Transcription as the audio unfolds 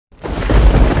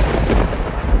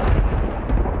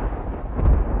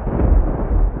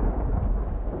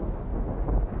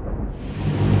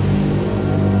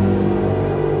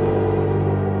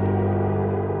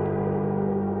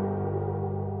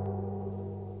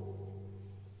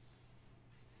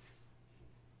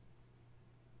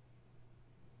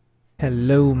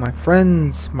Hello my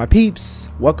friends, my peeps,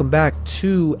 welcome back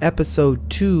to episode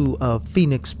 2 of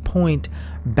Phoenix Point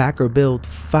Backer Build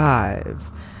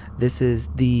 5. This is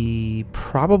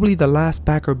probably the last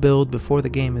backer build before the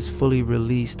game is fully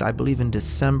released, I believe in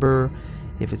December,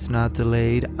 if it's not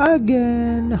delayed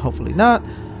again, hopefully not.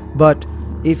 But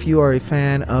if you are a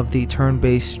fan of the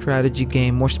turn-based strategy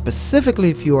game, more specifically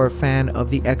if you are a fan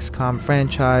of the XCOM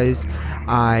franchise,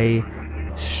 I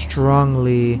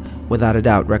strongly, without a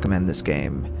doubt, recommend this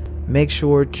game. Make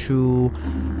sure to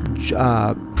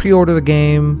pre-order the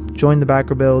game, join the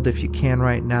backer build if you can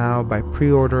right now by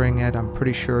pre-ordering it. I'm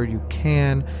pretty sure you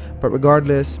can, but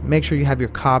regardless, make sure you have your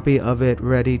copy of it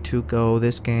ready to go.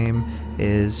 This game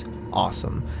is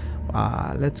awesome.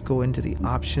 Let's go into the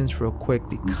options real quick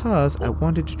because I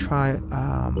wanted to try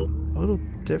a little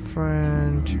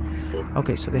different.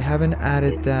 Okay, so they haven't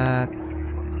added that.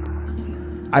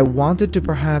 I wanted to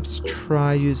perhaps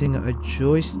try using a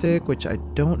joystick, which I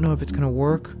don't know if it's gonna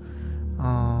work.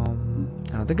 I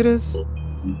don't think it is.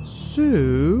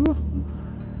 So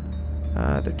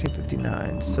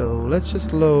 1359. So let's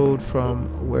just load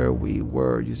from where we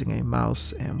were using a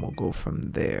mouse and we'll go from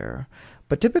there.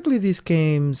 But typically these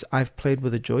games I've played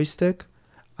with a joystick.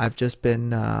 I've just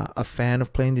been a fan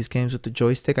of playing these games with the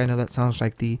joystick. I know that sounds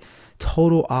like the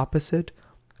total opposite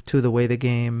to the way the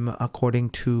game, according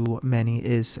to many,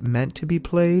 is meant to be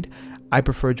played. I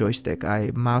prefer joystick.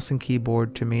 Mouse and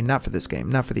keyboard to me, not for this game,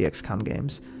 not for the XCOM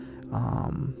games.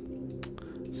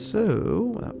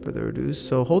 So without further ado,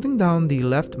 so holding down the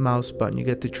left mouse button, you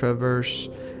get to traverse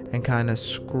and kind of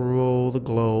scroll the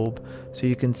globe, so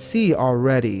you can see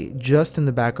already just in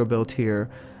the backer build here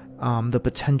the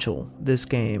potential this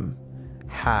game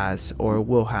has or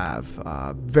will have.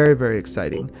 Very, very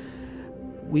exciting.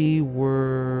 We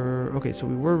were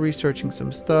researching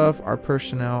some stuff. Our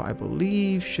personnel, I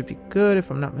believe, should be good if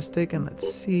I'm not mistaken.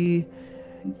 Let's see.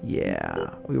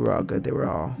 Yeah, we were all good. They were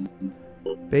all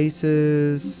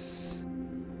bases.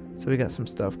 So we got some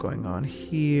stuff going on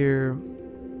here.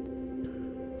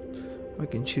 We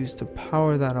can choose to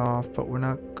power that off, but we're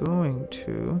not going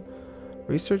to.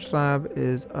 Research lab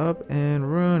is up and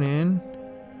running.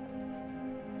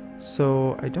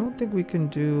 So I don't think we can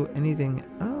do anything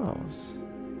else.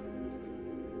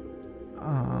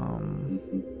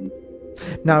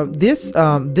 Now this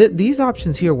these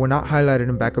options here were not highlighted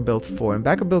in backer build 4. In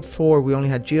backer build 4 we only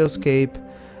had geoscape,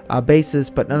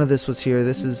 bases, but none of this was here.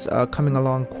 This is coming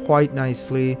along quite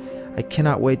nicely. I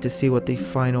cannot wait to see what the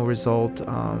final result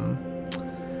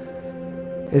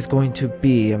is going to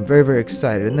be. I'm very, very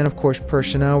excited. And then of course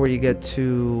personnel, where you get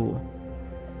to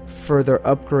further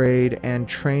upgrade and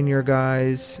train your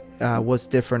guys, was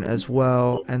different as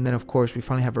well. And then of course we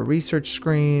finally have a research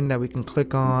screen that we can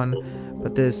click on,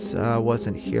 but this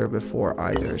wasn't here before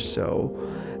either. So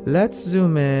let's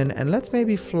zoom in and let's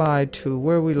maybe fly to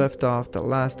where we left off the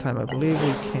last time. I believe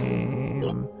we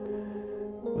came.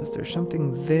 Was there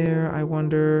something there, I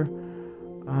wonder?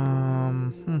 I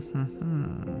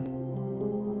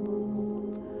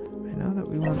know that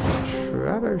we want to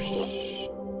traverse.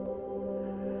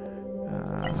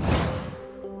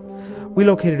 We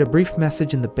located a brief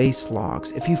message in the base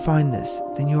logs. If you find this,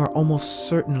 then you are almost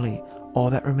certainly all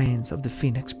that remains of the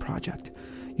Phoenix project.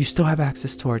 You still have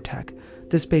access to our tech.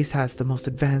 This base has the most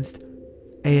advanced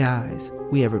AIs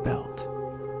we ever built.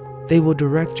 They will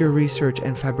direct your research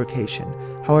and fabrication.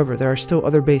 However, there are still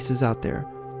other bases out there.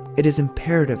 It is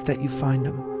imperative that you find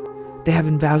them. They have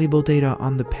invaluable data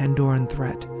on the Pandoran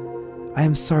threat. I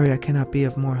am sorry I cannot be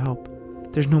of more help.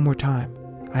 There's no more time.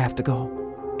 I have to go.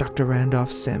 Dr.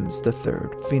 Randolph Sims III,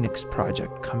 Phoenix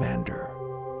Project Commander.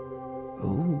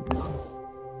 Ooh,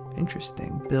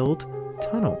 interesting. Build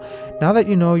tunnel. Now that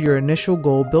you know your initial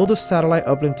goal, build a satellite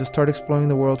uplink to start exploring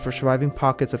the world for surviving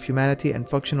pockets of humanity and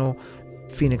functional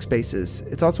Phoenix bases.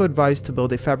 It's also advised to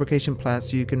build a fabrication plant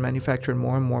so you can manufacture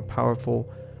more and more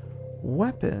powerful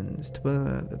weapons.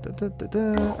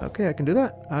 Okay, I can do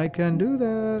that. I can do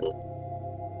that.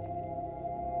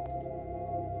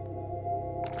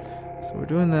 So we're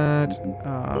doing that.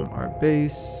 Our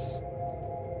base.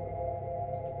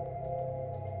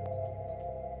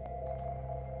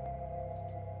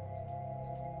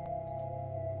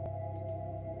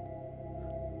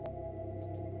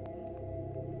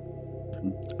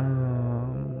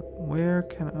 Where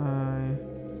can I?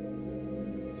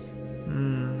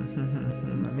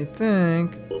 Let me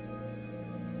think.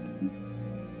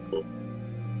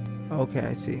 Okay,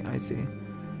 I see.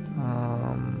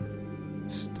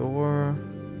 Store,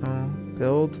 no,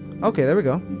 build. Okay, there we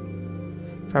go.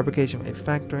 Fabrication, a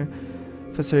factory.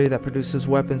 facility that produces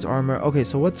weapons, armor. Okay,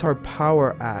 so what's our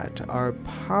power at? Our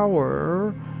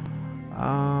power,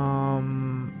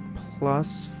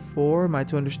 +4. Am I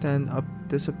to understand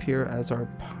this appear as our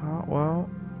power? Well,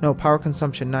 no, power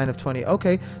consumption 9 of 20.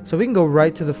 Okay, so we can go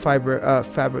right to the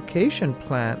fabrication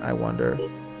plant, I wonder.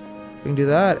 We can do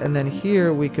that, and then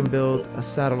here we can build a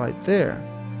satellite there.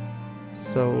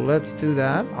 So let's do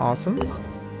that. Awesome.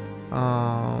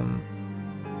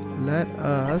 Let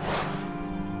us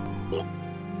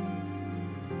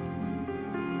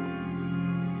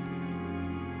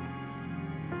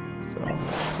so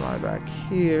let's fly back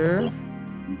here.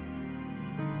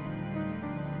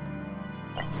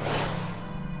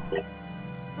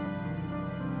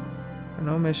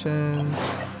 No missions.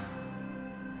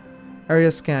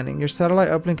 Area scanning. Your satellite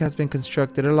uplink has been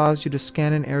constructed. It allows you to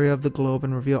scan an area of the globe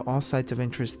and reveal all sites of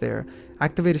interest there.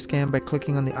 Activate a scan by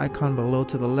clicking on the icon below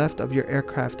to the left of your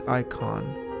aircraft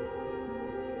icon.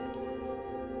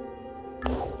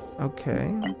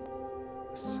 Okay.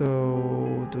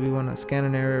 So, do we want to scan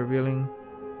an area revealing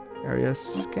area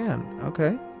scan?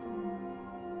 Okay.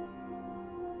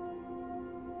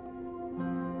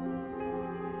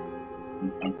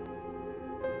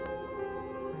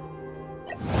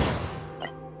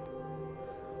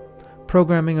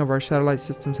 Programming of our satellite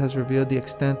systems has revealed the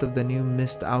extent of the new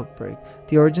mist outbreak.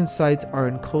 The origin sites are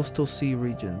in coastal sea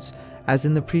regions, as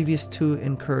in the previous 2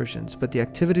 incursions, but the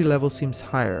activity level seems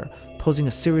higher, posing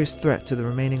a serious threat to the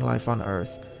remaining life on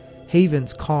Earth.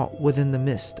 Havens caught within the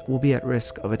mist will be at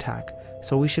risk of attack,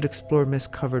 so we should explore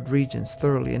mist-covered regions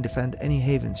thoroughly and defend any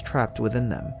havens trapped within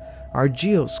them. Our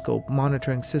geoscope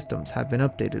monitoring systems have been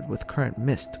updated with current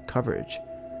mist coverage.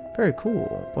 Very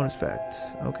cool. Bonus fact.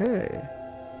 Okay.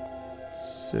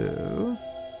 So,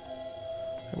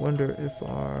 I wonder if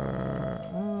our,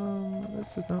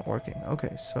 this is not working.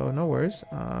 Okay, so no worries.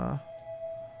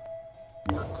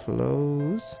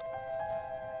 Close.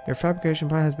 Your fabrication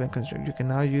plant has been constructed. You can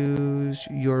now use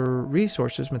your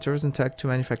resources, materials, and tech to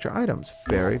manufacture items.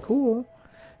 Very cool.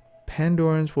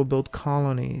 Pandorans will build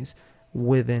colonies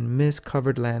within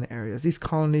mist-covered land areas. These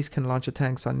colonies can launch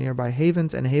attacks on nearby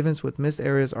havens, and havens with mist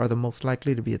areas are the most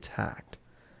likely to be attacked.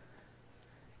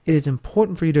 It is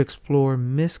important for you to explore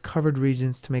mist-covered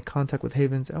regions to make contact with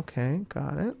havens. Okay,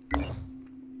 got it.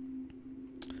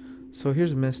 So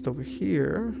here's mist over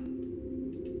here.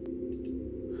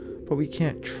 But we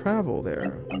can't travel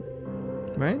there,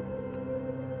 right?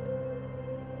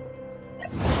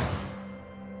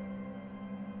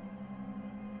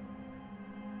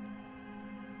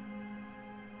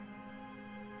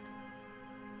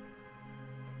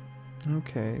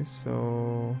 Okay,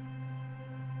 so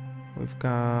we've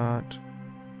got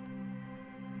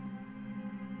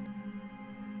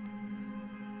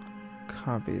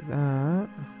copy that.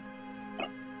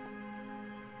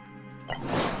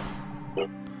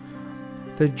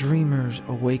 The Dreamers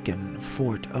awaken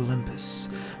Fort Olympus.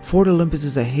 Fort Olympus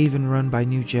is a haven run by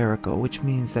New Jericho, which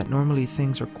means that normally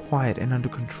things are quiet and under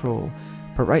control.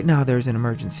 But right now there is an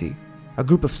emergency. A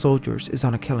group of soldiers is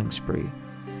on a killing spree.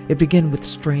 It began with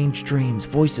strange dreams,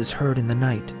 voices heard in the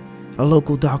night. A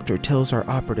local doctor tells our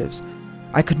operatives,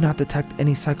 I could not detect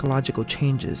any psychological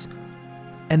changes,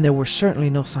 and there were certainly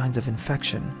no signs of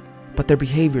infection, but their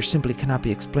behavior simply cannot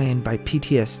be explained by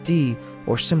PTSD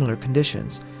or similar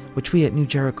conditions, which we at New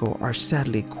Jericho are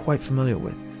sadly quite familiar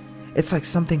with. It's like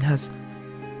something has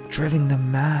driven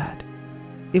them mad.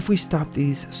 If we stop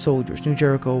these soldiers, New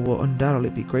Jericho will undoubtedly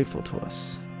be grateful to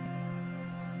us.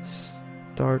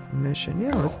 Start mission.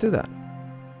 Yeah, let's do that.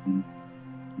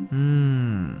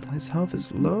 His health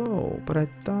is low, but I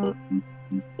thought...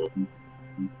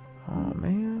 Oh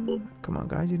man. Come on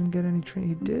guys, you didn't get any training.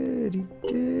 He did. He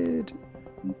did.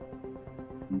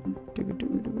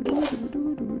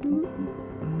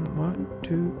 1,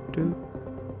 2, do.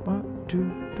 1,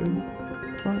 2, do.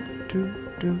 1, 2,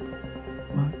 do.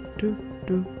 1, 2,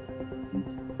 do.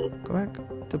 Go back.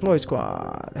 Deploy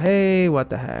squad. Hey, what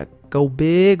the heck? Go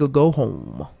big or go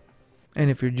home. And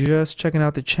if you're just checking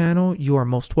out the channel, you are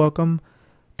most welcome.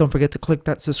 Don't forget to click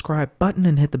that subscribe button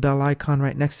and hit the bell icon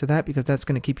right next to that, because that's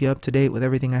going to keep you up to date with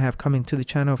everything I have coming to the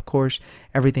channel. Of course,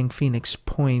 everything Phoenix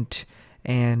Point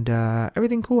and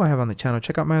everything cool I have on the channel.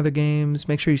 Check out my other games.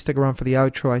 Make sure you stick around for the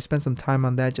outro. I spent some time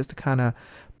on that just to kind of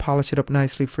polish it up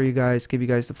nicely for you guys, give you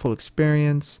guys the full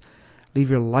experience. Leave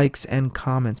your likes and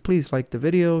comments. Please like the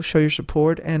video, show your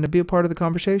support, and be a part of the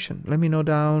conversation. Let me know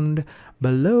down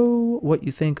below what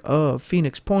you think of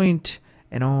Phoenix Point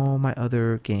and all my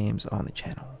other games on the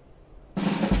channel.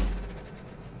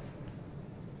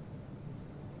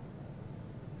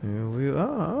 Here we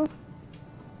are.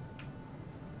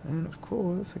 And of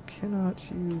course, I cannot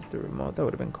use the remote. That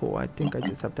would have been cool. I think I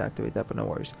just have to activate that, but no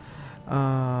worries.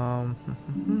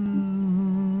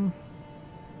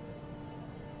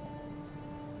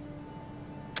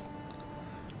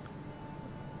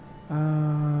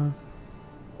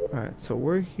 So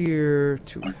we're here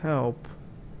to help.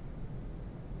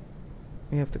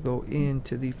 We have to go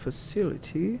into the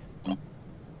facility. Now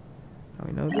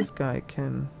we know this guy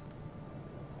can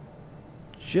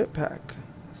jetpack.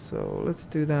 So let's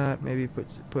do that. Maybe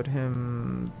put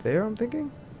him there, I'm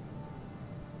thinking.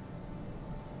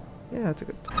 Yeah, that's a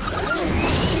good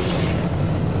plan.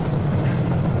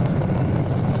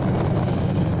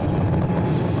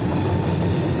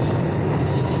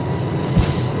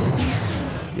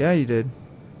 Yeah, you did.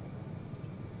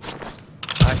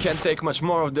 I can't take much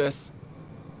more of this.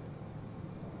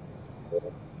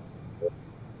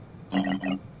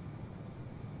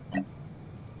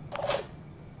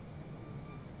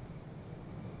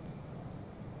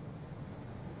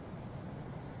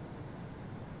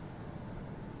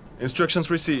 Instructions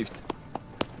received.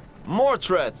 More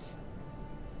threats.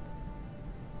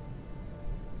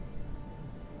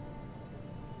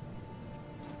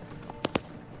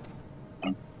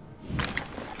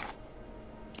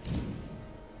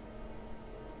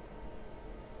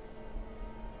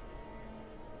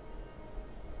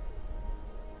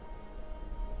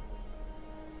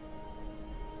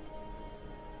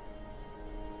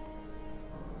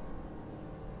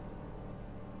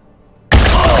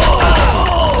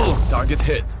 Target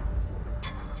hit.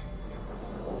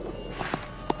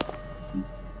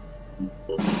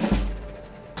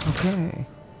 Okay.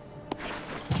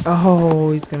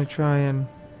 Oh, he's gonna try and...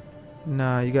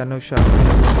 Nah, you got no shot.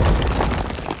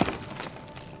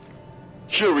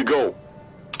 Here we go.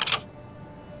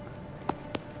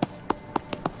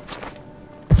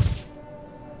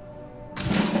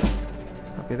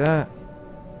 Copy that.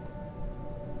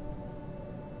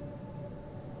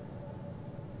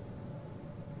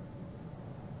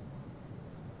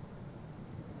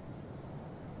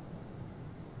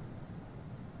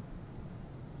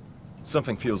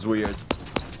 Something feels weird.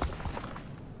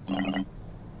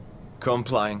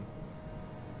 Complying.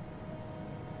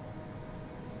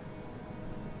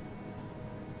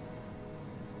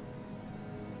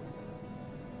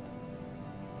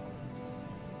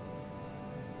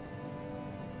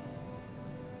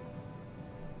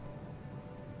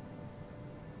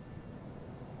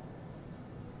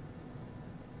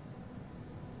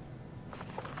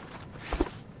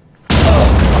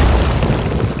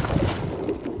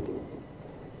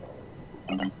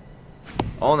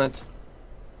 On it.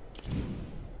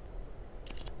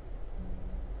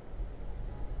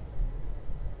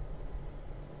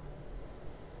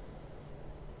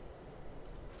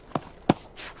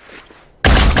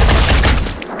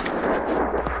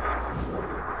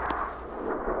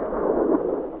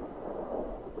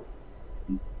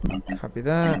 Copy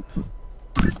that.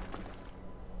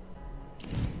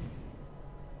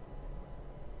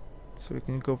 So we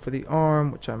can go for the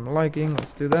arm, which I'm liking.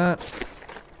 Let's do that.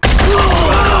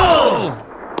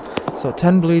 So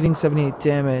 10 bleeding, 78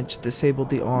 damage,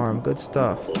 disabled the arm. Good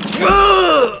stuff.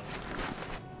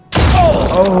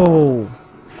 Oh!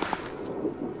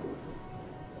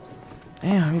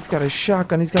 Damn, he's got a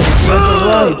shotgun. He's got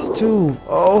the rights too.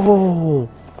 Oh!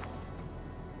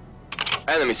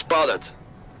 Enemy spotted.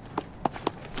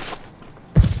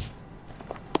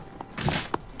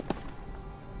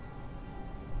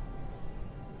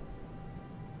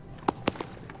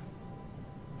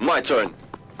 My turn.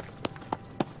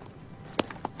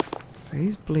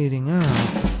 He's bleeding out.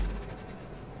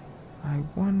 I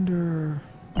wonder...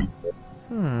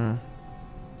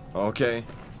 Okay.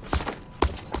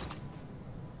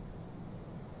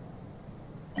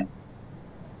 I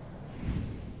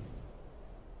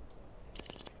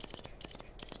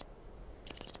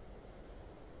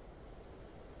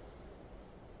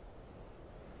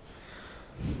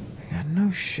got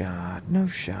no shot, no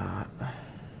shot.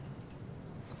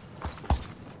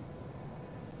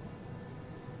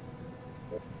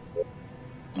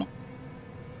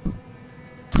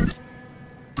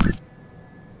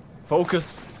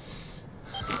 Focus.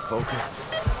 Focus.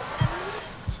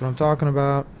 That's what I'm talking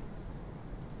about.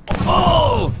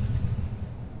 Oh!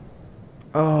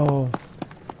 Oh.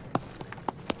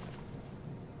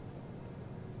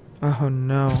 Oh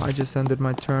no, I just ended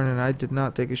my turn and I did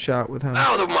not take a shot with him.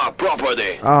 Out of my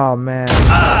property! Oh man.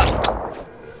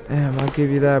 Damn, I'll give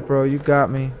you that, bro. You got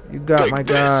me. You got Take my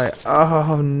this. guy.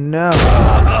 Oh no.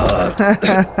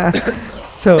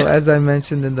 So, as I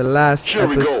mentioned in the last Here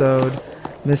we go. episode,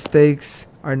 mistakes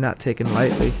are not taken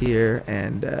lightly here,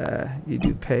 and you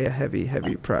do pay a heavy,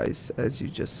 heavy price, as you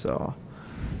just saw.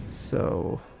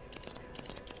 So,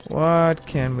 what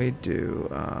can we do?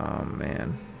 Oh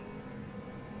man.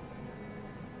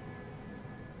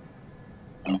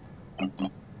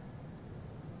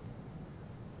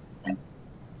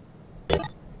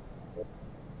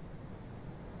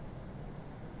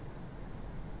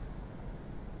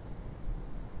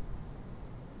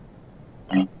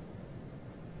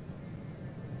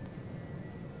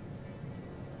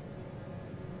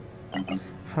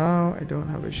 How? I don't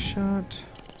have a shot.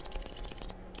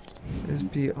 Is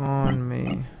beyond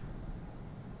me.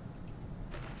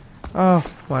 Oh,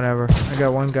 whatever. I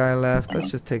got one guy left.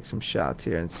 Let's just take some shots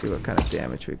here and see what kind of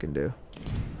damage we can do.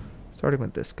 Starting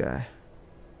with this guy.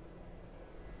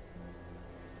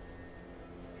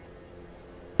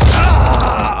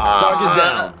 Target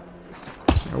down.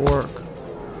 It'll work.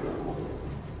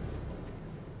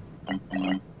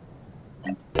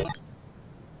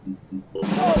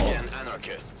 Again,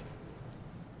 anarchist.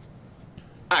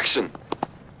 Action.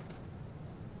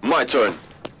 My turn.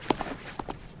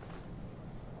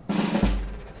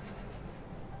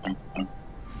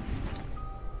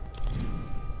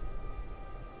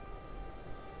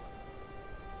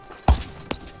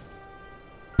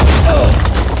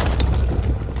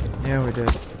 Yeah, we did.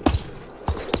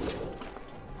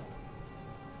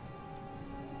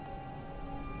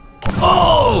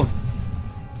 Oh!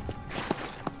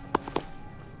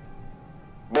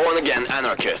 Born again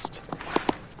anarchist.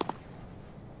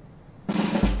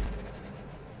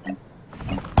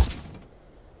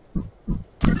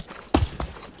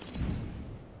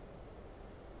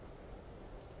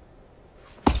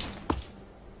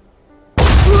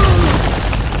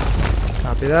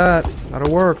 Copy that.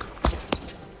 That'll work.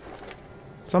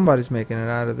 Somebody's making it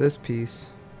out of this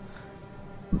piece.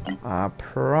 I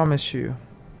promise you.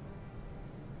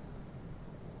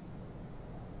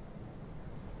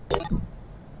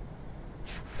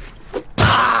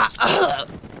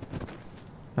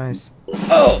 Nice.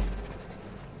 Oh!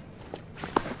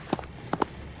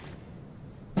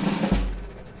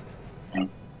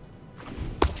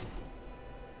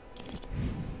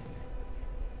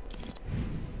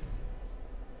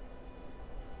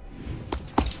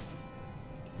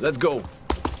 Let's go.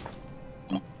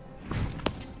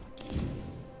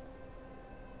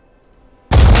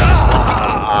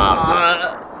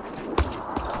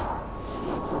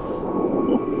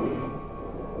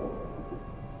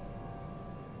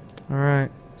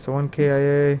 Alright, so one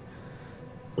KIA.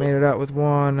 Made it out with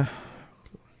one.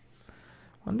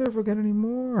 Wonder if we'll get any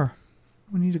more.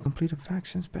 We need to complete a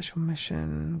faction special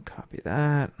mission. Copy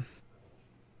that.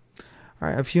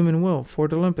 Alright, of Human Will,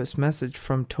 Fort Olympus, message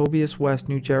from Tobias West,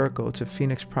 New Jericho to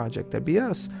Phoenix Project. That'd be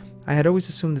us. I had always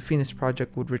assumed the Phoenix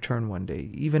Project would return one day,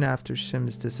 even after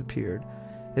Sims disappeared.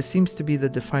 It seems to be the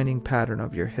defining pattern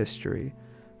of your history.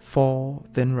 Fall,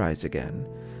 then rise again.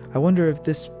 I wonder if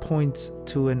this points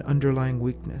to an underlying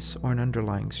weakness or an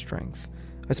underlying strength.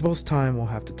 I suppose time will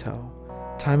have to tell.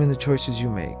 Time and the choices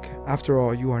you make. After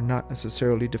all, you are not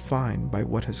necessarily defined by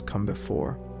what has come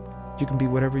before. You can be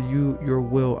whatever your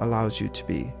will allows you to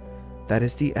be. That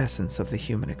is the essence of the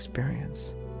human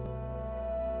experience.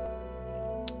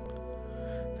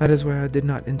 That is why I did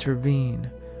not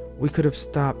intervene. We could have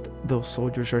stopped those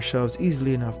soldiers ourselves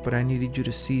easily enough, but I needed you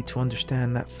to see, to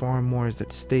understand that far more is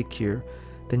at stake here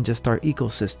than just our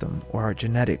ecosystem or our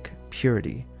genetic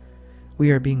purity. We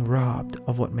are being robbed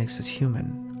of what makes us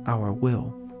human, our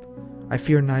will. I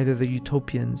fear neither the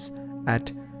utopians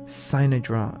at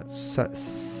Synedrion,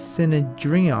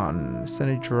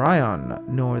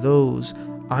 nor those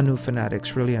Anu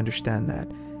fanatics really understand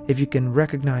that. If you can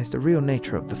recognize the real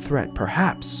nature of the threat,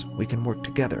 perhaps we can work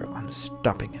together on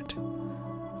stopping it.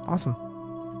 Awesome.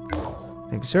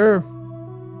 Thank you, sir.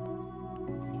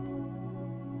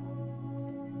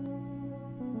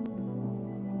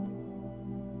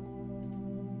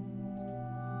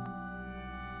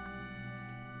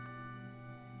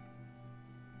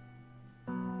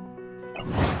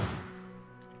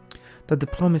 The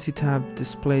Diplomacy tab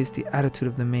displays the attitude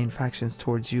of the main factions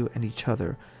towards you and each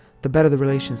other. The better the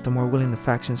relations, the more willing the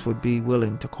factions would be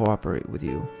willing to cooperate with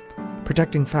you.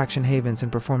 Protecting faction havens and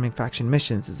performing faction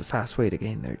missions is a fast way to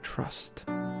gain their trust.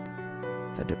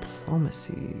 The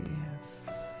Diplomacy.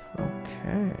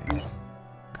 Okay.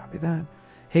 Copy that.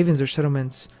 Havens are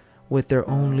settlements with their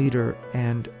own leader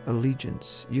and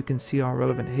allegiance. You can see all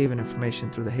relevant haven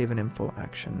information through the Haven Info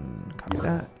action. Copy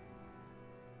that.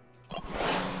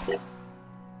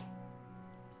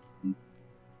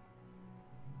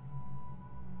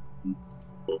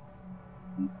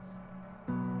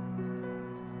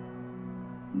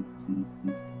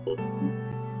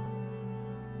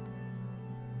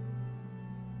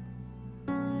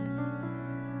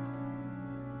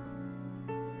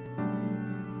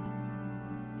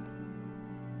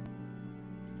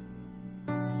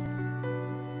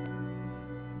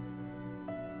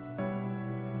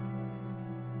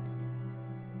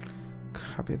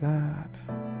 Copy that.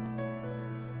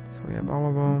 So we have all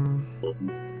of them.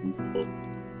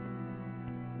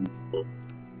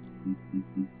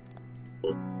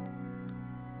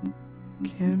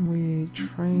 Can we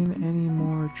train any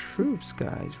more troops,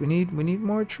 guys? We need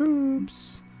more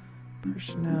troops.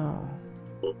 Personnel.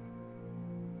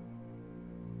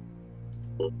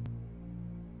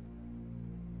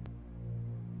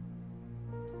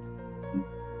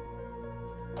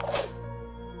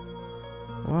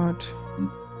 What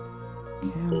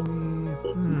can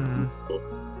we...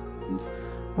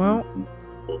 Well,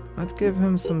 let's give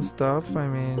him some stuff. I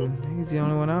mean, he's the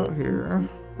only one out here.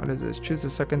 What is this? Choose a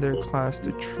secondary class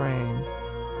to train.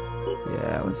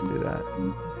 Yeah, let's do that.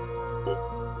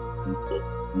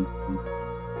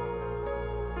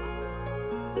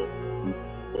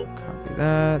 Copy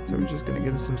that. So we're just gonna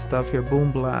give him some stuff here.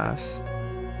 Boom blast.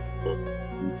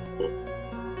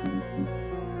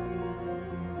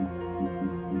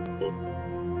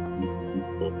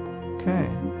 Okay,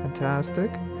 fantastic.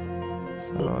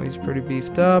 So he's pretty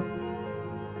beefed up.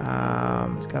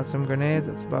 He's got some grenades.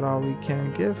 That's about all we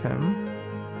can give him.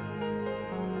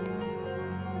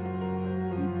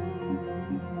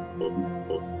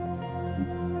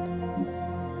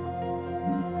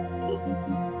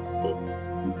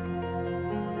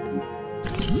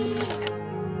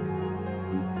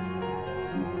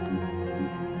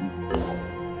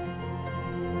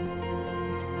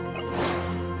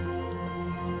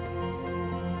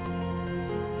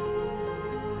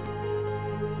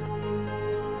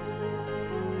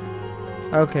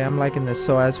 Okay, I'm liking this.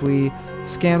 So as we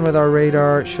scan with our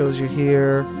radar, it shows you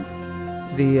here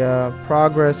the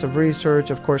progress of research.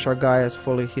 Of course, our guy is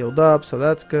fully healed up, so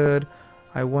that's good.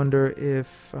 I wonder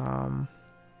if...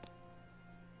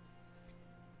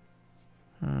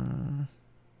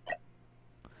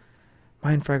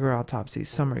 Mindfragger autopsy,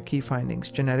 summary, key findings,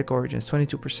 genetic origins,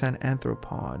 22%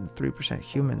 anthropod, 3%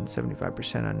 human,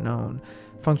 75% unknown.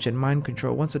 Function, mind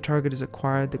control. Once a target is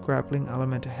acquired, the grappling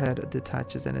element head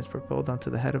detaches and is propelled onto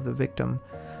the head of the victim.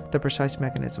 The precise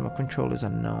mechanism of control is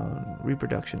unknown.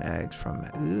 Reproduction eggs from...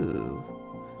 Ooh,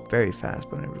 very fast,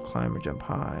 but unable to climb or jump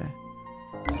high.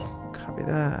 Copy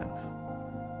that.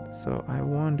 So I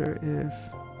wonder if...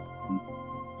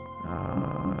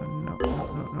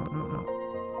 No.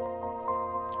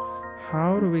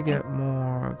 How do we get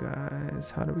more,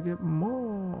 guys? How do we get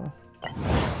more?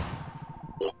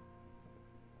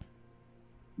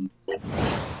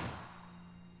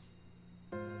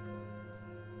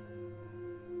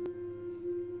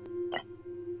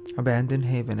 Abandoned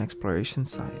haven exploration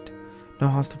site. No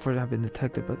hostile forces have been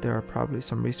detected, but there are probably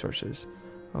some resources.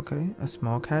 Okay, a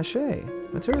small cache.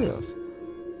 Materials.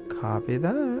 Copy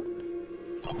that.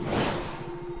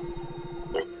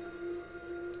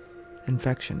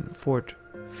 Infection, Fort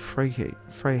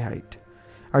Freiheit.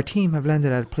 Our team have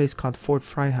landed at a place called Fort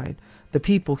Freiheit. The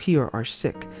people here are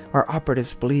sick. Our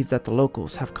operatives believe that the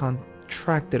locals have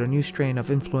contracted a new strain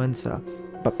of influenza,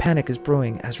 but panic is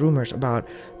brewing as rumors about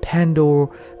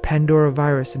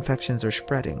Pandoravirus infections are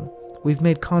spreading. We've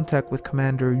made contact with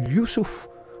Commander Yusuf,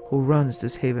 who runs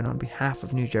this haven on behalf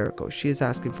of New Jericho. She is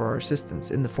asking for our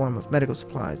assistance in the form of medical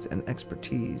supplies and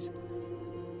expertise.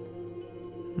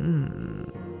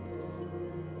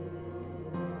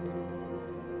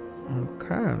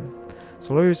 Okay.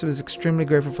 So Lawyer Yusuf is extremely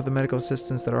grateful for the medical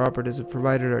assistance that our operatives have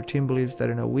provided. Our team believes that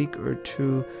in a week or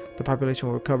two, the population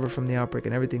will recover from the outbreak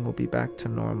and everything will be back to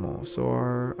normal. So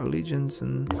our allegiance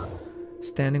and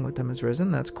standing with them has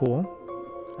risen. That's cool.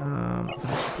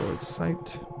 Unexplored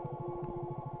site.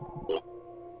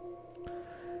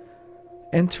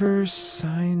 Enter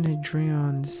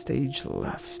Synedrion stage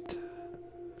left.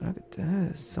 Look at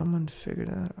this. Someone figured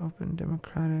out open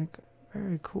democratic.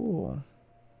 Very cool.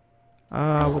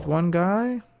 With one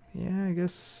guy? Yeah, I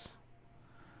guess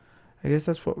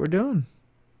that's what we're doing.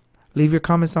 Leave your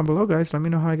comments down below, guys. Let me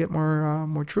know how I get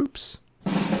more troops.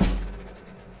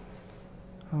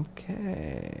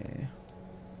 Okay.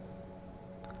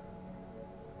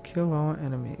 Kill all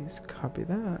enemies. Copy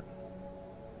that.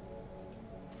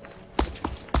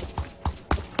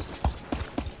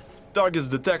 Targets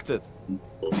detected.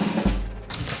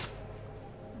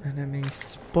 Enemy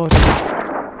spotted.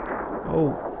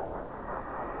 Oh.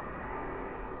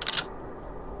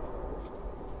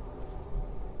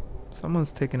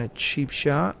 Someone's taking a cheap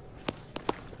shot.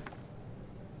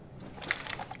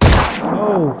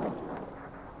 Oh.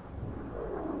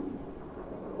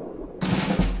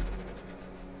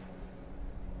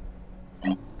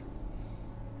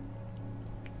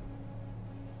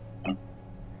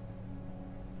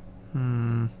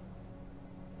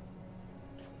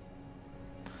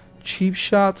 Cheap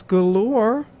shots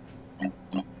galore. Let's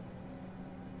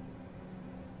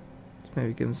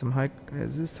maybe give him some high.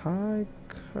 Is this high?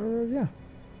 Yeah.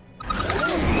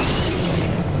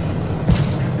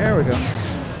 There we go.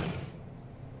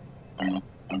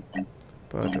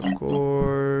 But of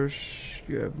course,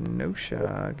 you have no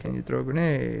shot. Can you throw a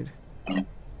grenade?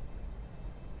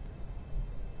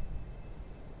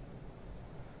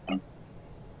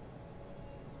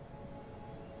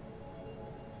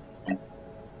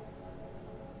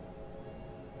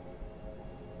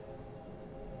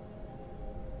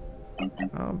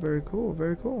 Oh, very cool,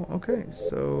 very cool. Okay,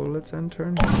 so let's enter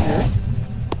in here.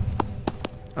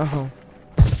 Oh.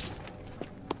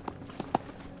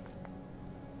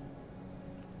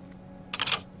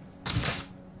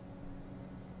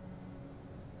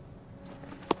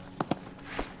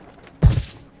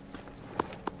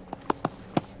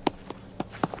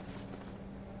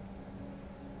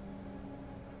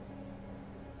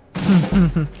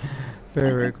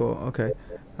 Very, very cool. Okay.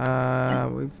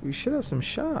 We should have some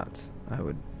shots. I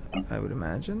would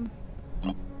imagine.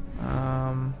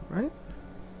 Right?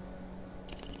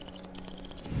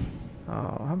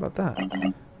 Oh, how about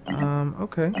that?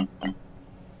 Okay.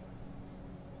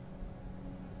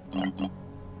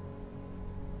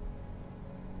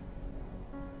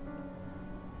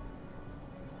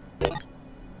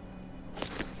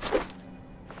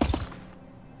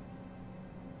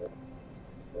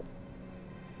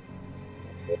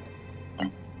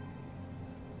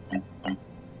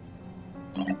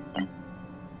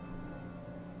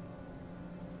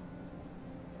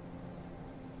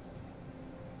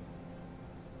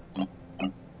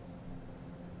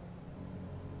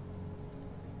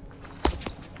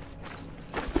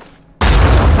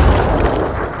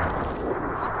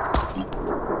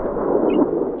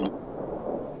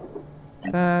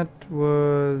 That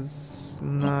was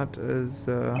not as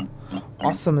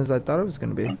awesome as I thought it was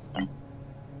going to be.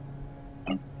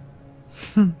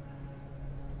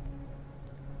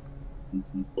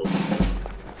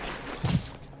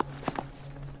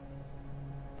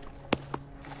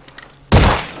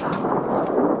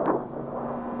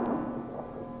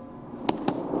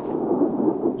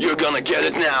 You're gonna get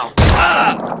it now.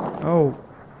 Ah! Oh.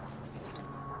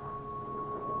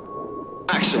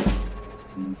 Action.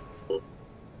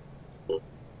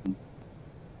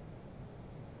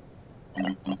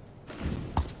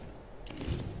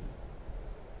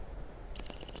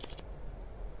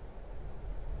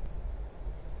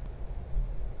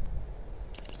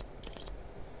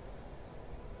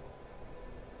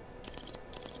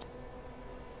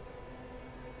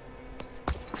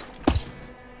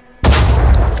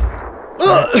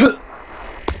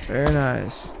 Very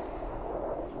nice.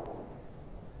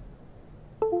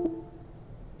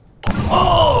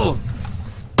 Oh!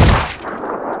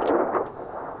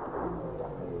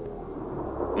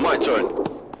 My turn.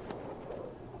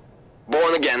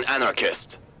 Born again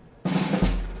anarchist.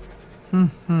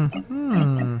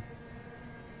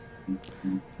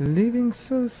 Leaving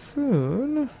so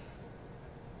soon?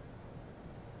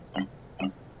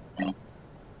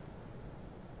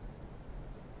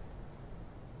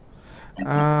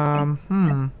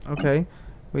 Okay.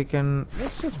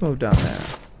 Let's just move down there.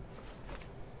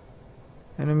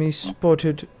 Enemy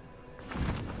spotted.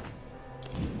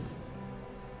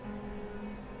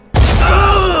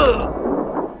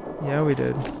 Yeah, we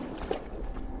did.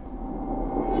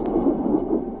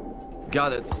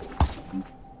 Got it.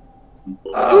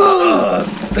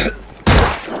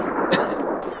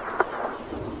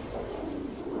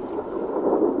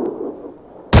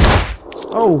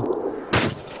 Oh!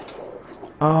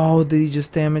 Oh, did he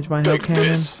just damage my hell cannon?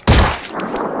 This.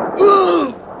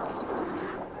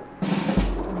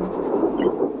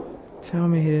 Tell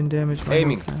me he didn't damage my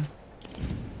Aiming. hell cannon.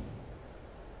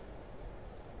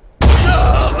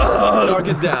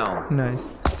 Target down. Nice.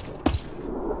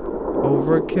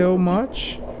 Overkill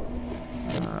much?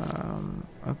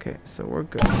 Okay, so we're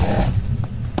good.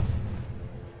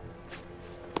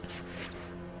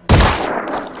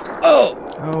 Oh!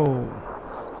 Oh.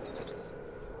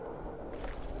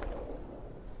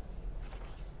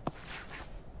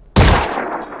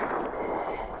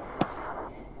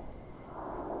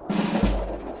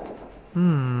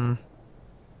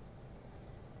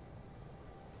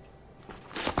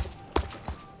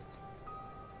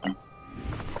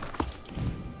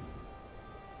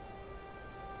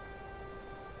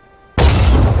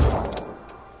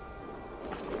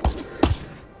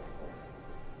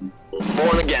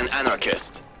 Born again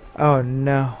anarchist. Oh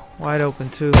no. Wide open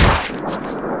too.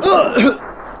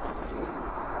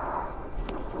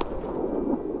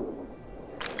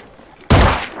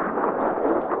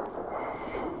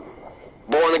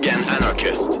 Born again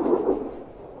anarchist.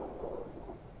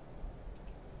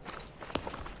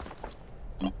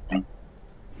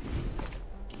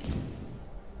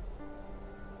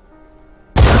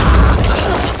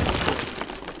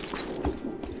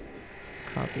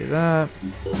 Copy that.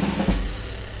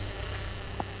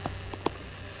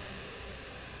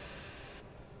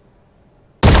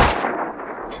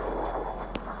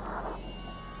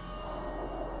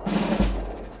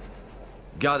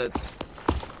 Got it.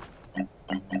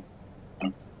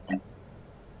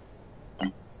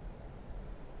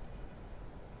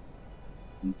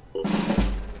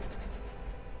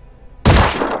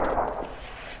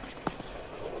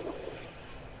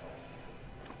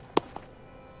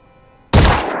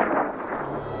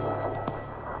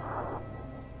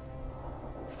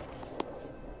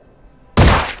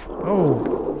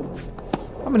 Oh,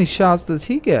 how many shots does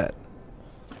he get?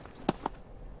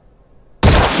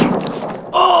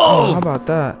 Oh, how about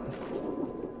that?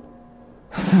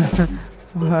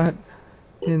 What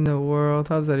in the world?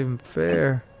 How's that even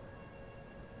fair?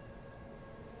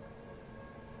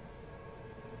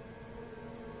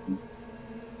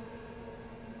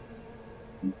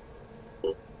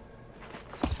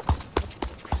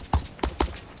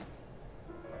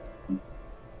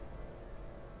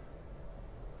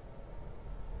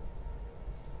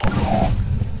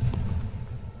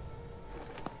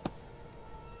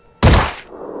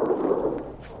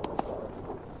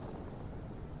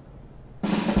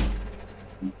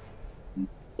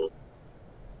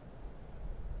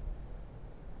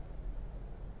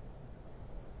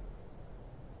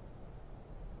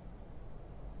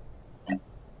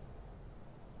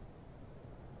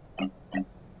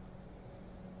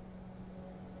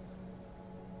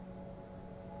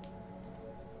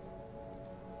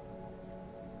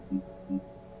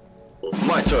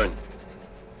 My turn.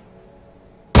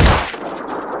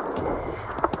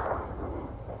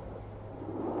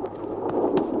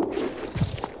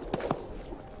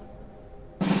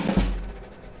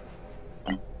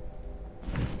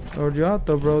 Told you out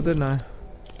though, bro, didn't I?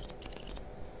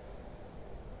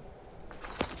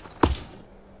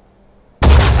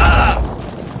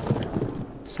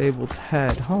 Disabled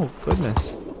head. Oh,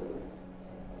 goodness.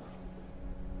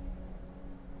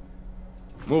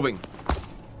 Moving.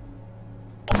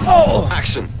 Oh!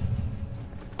 Action.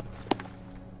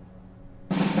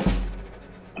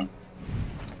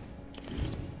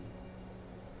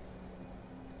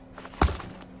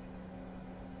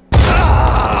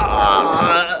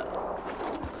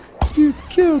 You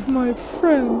killed my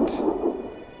friend.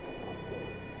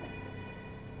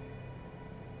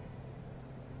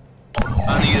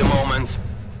 I need a moment.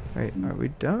 Wait, are we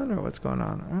done or what's going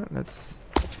on? Alright, let's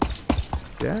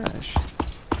dash.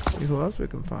 See who else we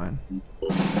can find.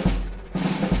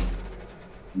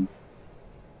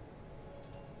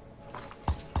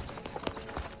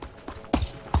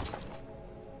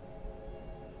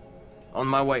 On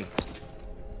my way.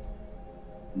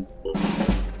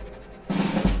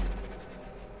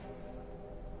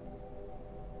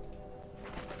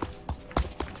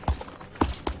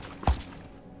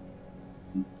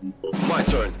 My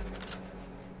turn.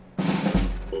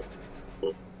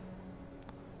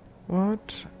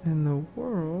 What in the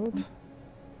world?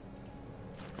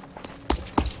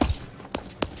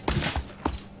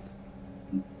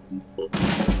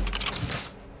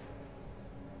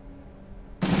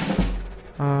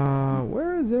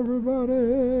 Where is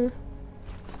everybody?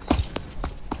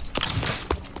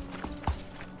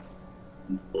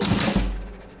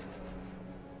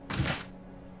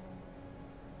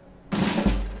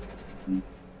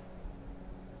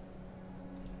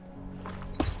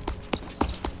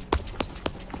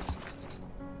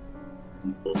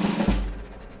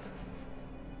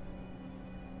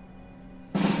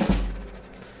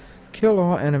 Kill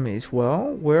all enemies.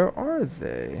 Well, where are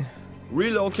they?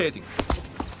 Relocating.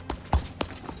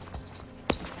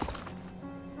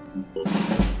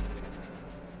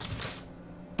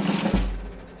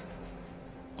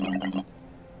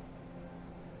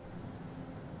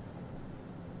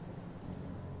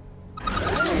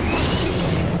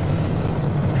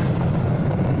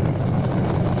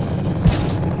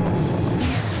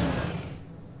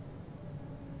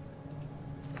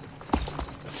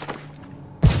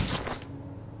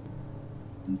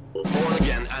 Born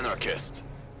again anarchist.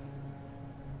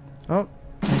 Oh,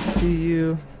 I see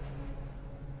you.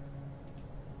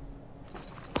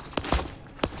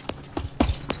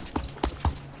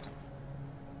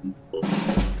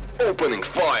 Opening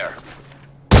fire.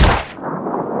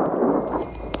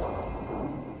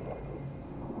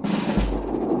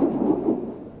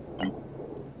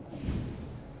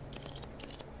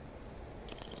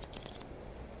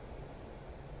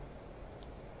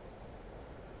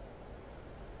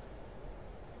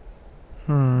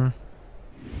 Hmm.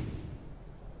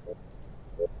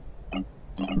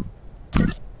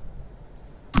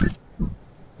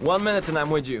 1 minute and I'm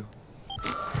with you.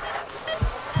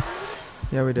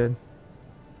 Yeah, we did.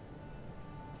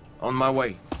 On my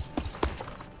way.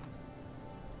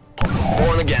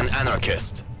 Born again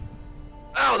anarchist.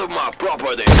 Out of my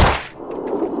property.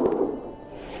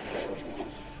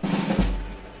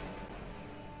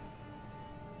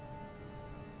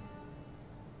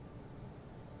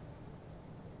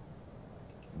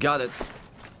 Got it.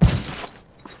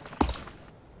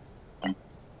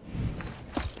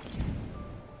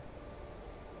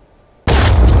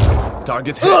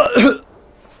 Target hit.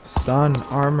 Stun,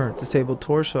 armor, disabled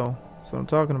torso. That's what I'm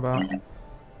talking about.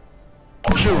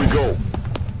 Here we go.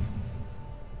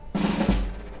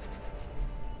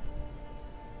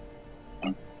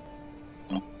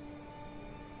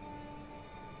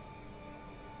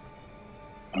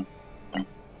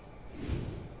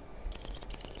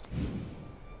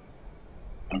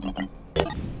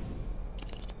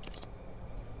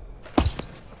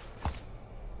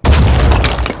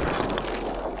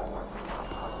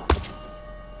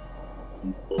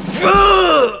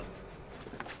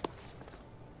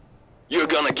 You're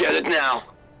gonna get it now.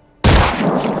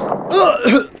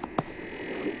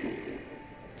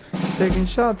 He's taking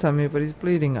shots at me, but he's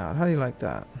bleeding out. How do you like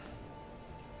that?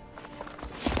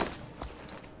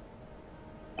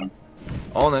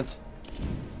 On it.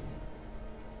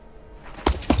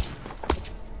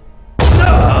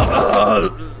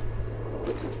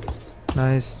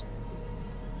 Nice.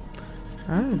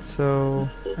 Alright, so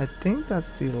I think that's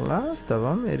the last of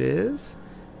them. It is.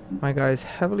 My guy's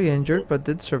heavily injured, but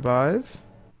did survive.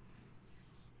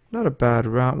 Not a bad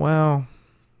round. Well,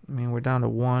 I mean, we're down to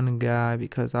one guy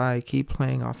because I keep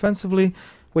playing offensively,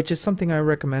 which is something I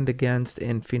recommend against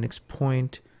in Phoenix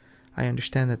Point. I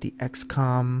understand that the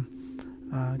XCOM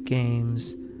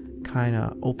games kind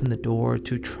of open the door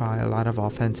to try a lot of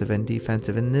offensive and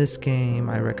defensive. In this game,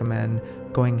 I recommend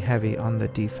going heavy on the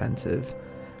defensive.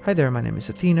 Hi there, my name is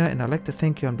Athena, and I'd like to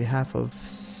thank you on behalf of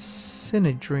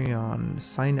Synedrion.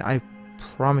 I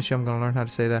promise you I'm going to learn how to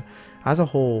say that. As a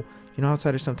whole, you know,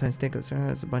 outsiders sometimes think of us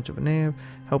as a bunch of naive,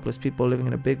 helpless people living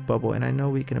in a big bubble, and I know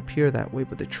we can appear that way,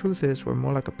 but the truth is we're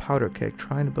more like a powder keg.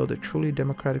 Trying to build a truly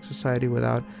democratic society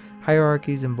without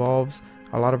hierarchies involves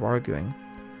a lot of arguing.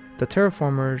 The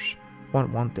terraformers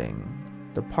want one thing,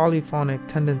 the polyphonic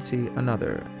tendency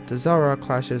another. Dazara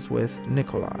clashes with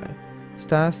Nikolai.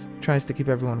 Stas tries to keep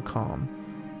everyone calm.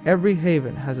 Every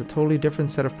haven has a totally different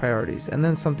set of priorities, and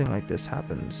then something like this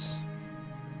happens.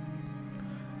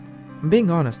 I'm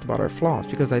being honest about our flaws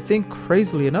because I think,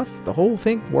 crazily enough, the whole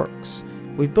thing works.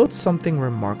 We've built something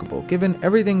remarkable, given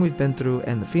everything we've been through,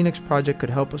 and the Phoenix Project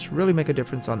could help us really make a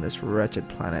difference on this wretched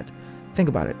planet. Think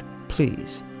about it,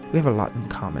 please. We have a lot in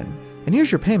common. And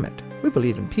here's your payment. We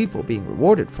believe in people being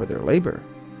rewarded for their labor.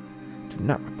 Do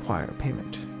not require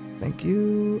payment. Thank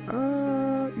you.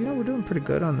 You know, we're doing pretty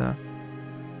good on the...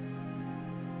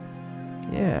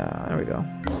 Yeah, there we go.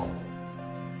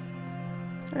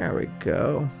 There we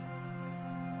go.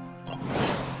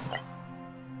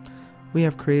 We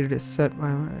have created a set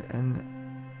and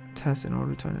test in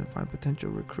order to identify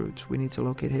potential recruits. We need to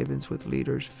locate havens with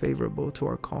leaders favorable to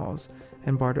our cause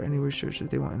and barter any resources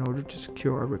they want in order to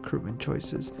secure our recruitment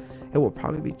choices. It will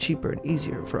probably be cheaper and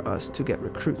easier for us to get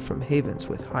recruits from havens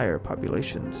with higher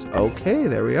populations. Okay,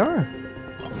 there we are.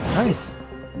 Nice.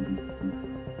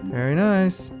 Very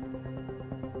nice.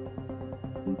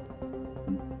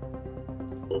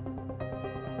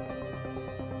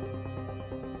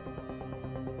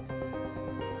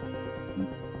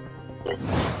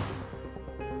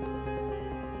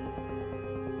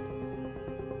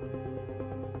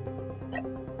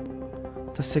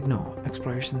 The signal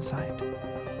exploration site.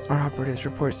 Our operatives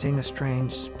report seeing a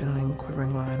strange, spinning,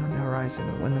 quivering line on the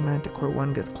horizon. When the Manticore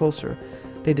 1 gets closer,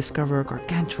 they discover a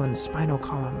gargantuan spinal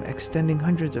column extending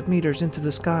hundreds of meters into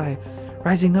the sky.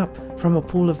 Rising up from a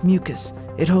pool of mucus,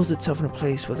 it holds itself in a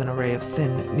place with an array of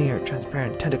thin,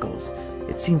 near-transparent tentacles.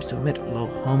 It seems to emit a low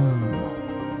hum.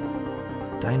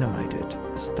 Dynamite it.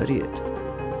 Study it.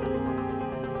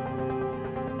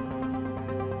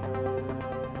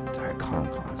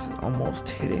 Class is almost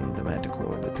hitting the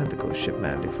Manticore. The tentacles ship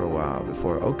madly for a while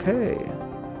before... Okay.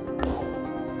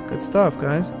 Good stuff,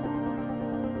 guys.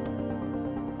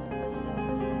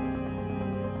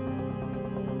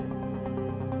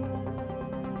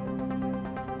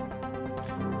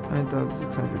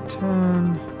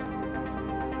 $9,610.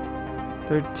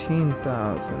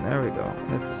 13,000. There we go.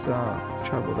 Let's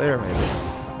travel there, maybe.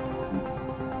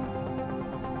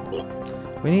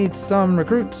 We need some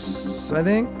recruits, I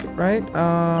think, right?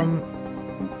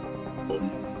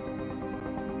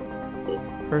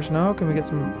 Personnel? Can we get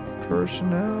some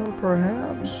personnel,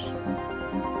 perhaps?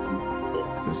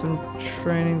 Let's give some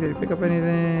training. Did he pick up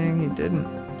anything? He didn't.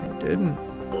 He didn't.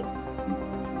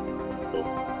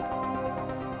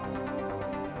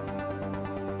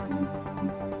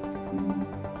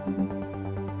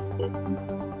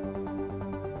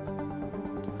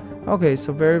 Okay,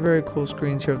 so very, very cool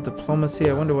screens here of diplomacy.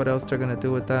 I wonder what else they're going to do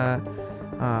with that.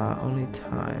 Only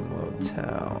time will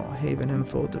tell. Haven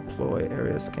info, deploy,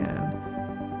 area scan.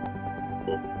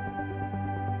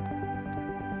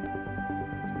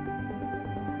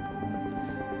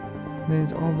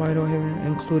 Contains all vital Haven,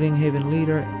 including Haven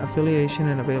leader, affiliation,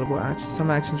 and available actions. Some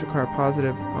actions require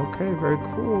positive. Okay, very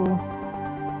cool.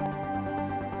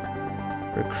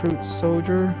 Recruit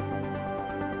soldier.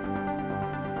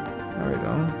 There we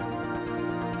go.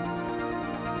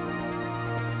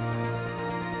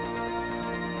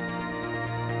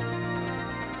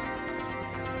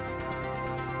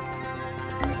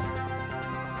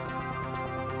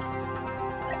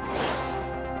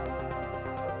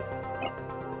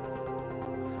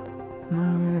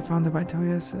 No, found the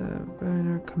Vitalius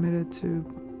billionaire committed to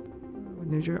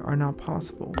New Jersey are not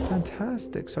possible.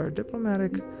 Fantastic. So our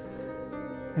diplomatic,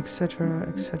 etc.,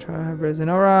 etc. have risen.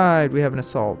 All right, we have an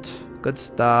assault. Good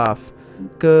stuff.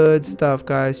 Good stuff,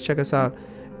 guys. Check us out.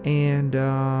 And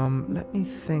let me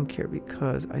think here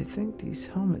because I think these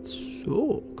helmets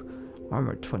suck.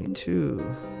 Armor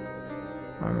 22.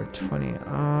 Armor 20.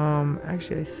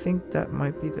 Actually, I think that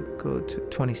might be the go-to.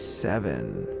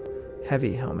 27.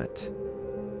 Heavy helmet.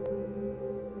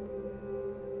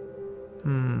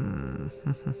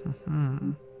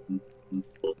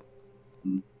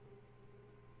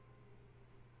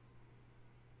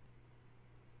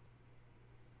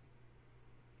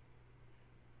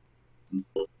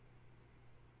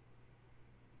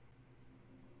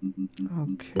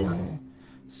 Okay.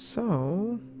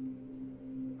 So,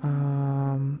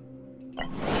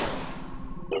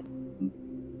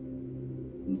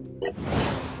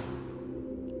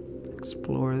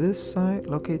 explore this site.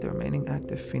 Locate the remaining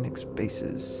active Phoenix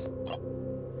bases.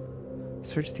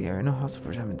 Search the area. No hostile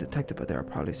forces have been detected, but there are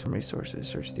probably some resources.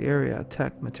 Search the area.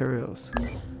 Tech, materials.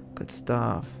 Good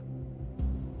stuff.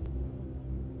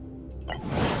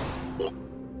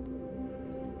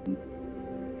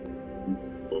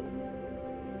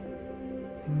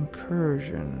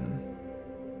 Incursion.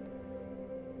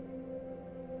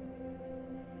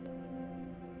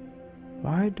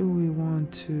 Why do we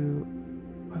want to...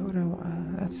 Why would I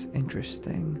want... That's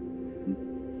interesting.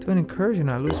 Do an incursion,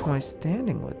 I lose my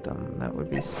standing with them. That would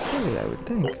be silly, I would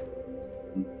think.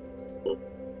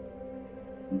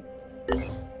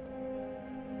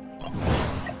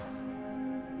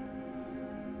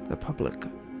 The public.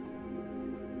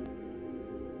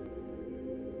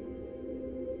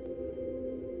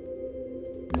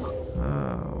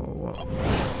 Oh, well.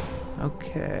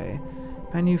 Okay.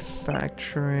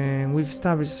 Manufacturing. We've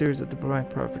established a series of diplomatic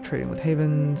power for trading with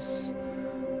havens.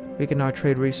 We can now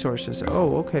trade resources.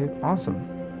 Oh, okay. Awesome.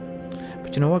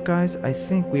 But you know what, guys? I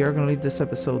think we are going to leave this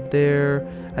episode there.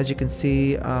 As you can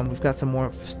see, we've got some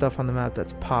more stuff on the map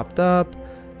that's popped up,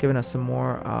 giving us some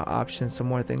more options, some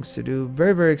more things to do.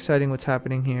 Very, very exciting what's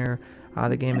happening here.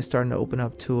 The game is starting to open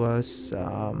up to us.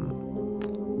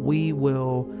 We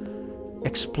will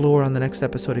explore on the next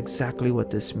episode exactly what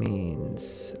this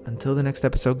means. Until the next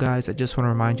episode, guys, I just want to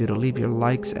remind you to leave your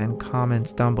likes and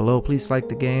comments down below. Please like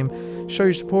the game, show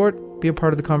your support, be a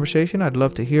part of the conversation. I'd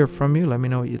love to hear from you. Let me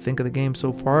know what you think of the game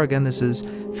so far. Again, this is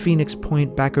Phoenix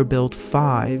Point Backer Build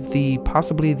 5,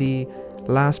 possibly the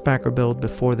last backer build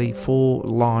before the full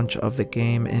launch of the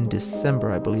game in December,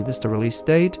 I believe is the release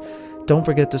date. Don't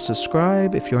forget to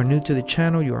subscribe. If you're new to the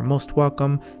channel, you are most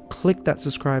welcome. Click that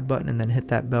subscribe button and then hit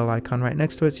that bell icon right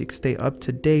next to it so you can stay up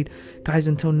to date. Guys,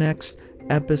 until next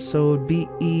episode, be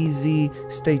easy,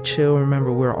 stay chill.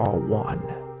 Remember, we're all one.